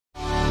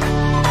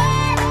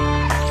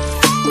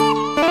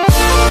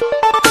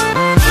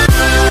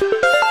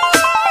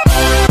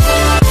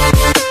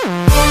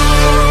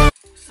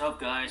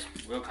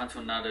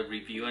another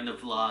review and a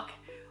vlog.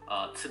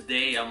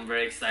 Today I'm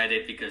very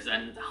excited because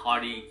I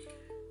hardly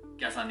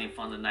get something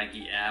from the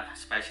Nike app,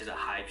 especially the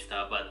hype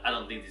stuff, but I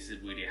don't think this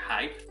is really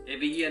hype.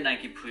 Every year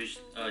Nike push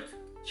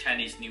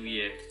Chinese New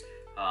Year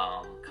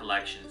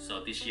collection,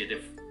 so this year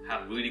they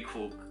have really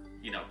cool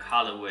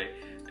colorway,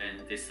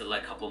 and they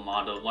select a couple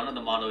models. One of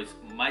the models is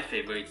my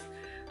favorite,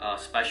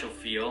 Special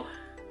Feel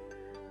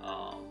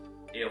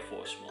Air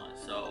Force 1,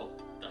 so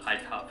the high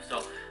top.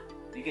 So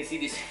you can see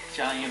these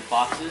giant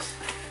boxes,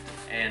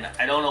 and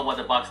I don't know what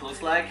the box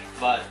looks like,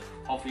 but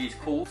hopefully it's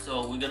cool.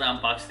 So we're gonna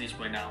unbox this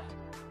right now.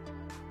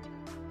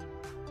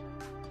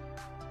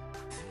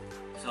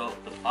 So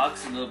the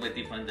box is a little bit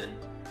different than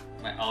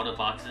my other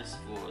boxes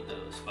for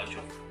the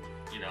Special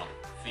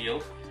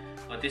feel,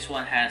 but this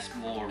one has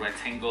more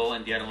rectangle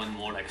and the other one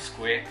more like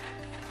square,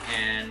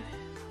 and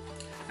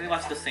pretty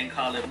much the same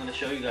color. I'm gonna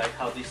show you guys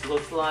how this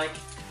looks like,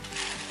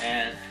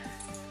 and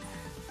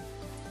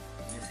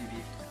you can see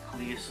the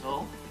clear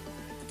sole,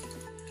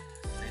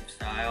 same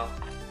style,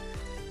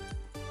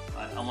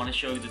 but I want to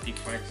show you the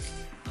difference.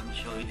 Let me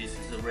show you. This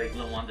is the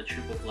regular one, the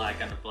triple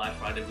black and the Black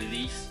Friday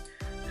release,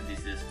 and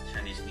this is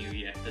Chinese New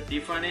Year. The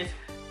difference is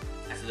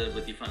it has a little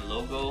bit different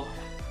logo,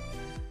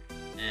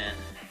 and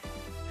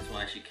this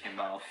one actually came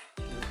off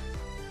too.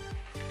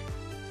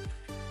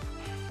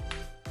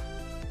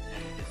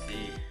 And you can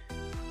see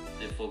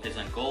they focus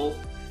on gold.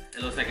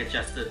 It looks like it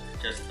just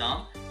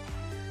done,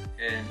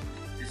 and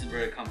this is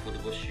very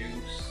comfortable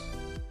shoes.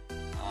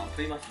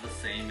 Pretty much the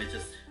same. It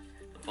just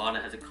the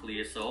bottom has a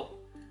clear sole,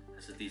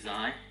 that's a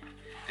design,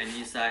 and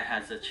inside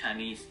has a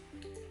Chinese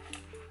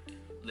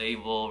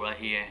label right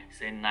here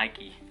saying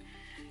Nike.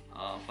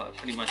 But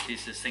pretty much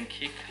this is same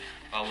kick.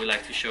 But we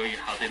like to show you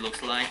how they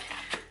look like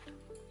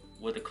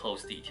with the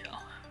close detail.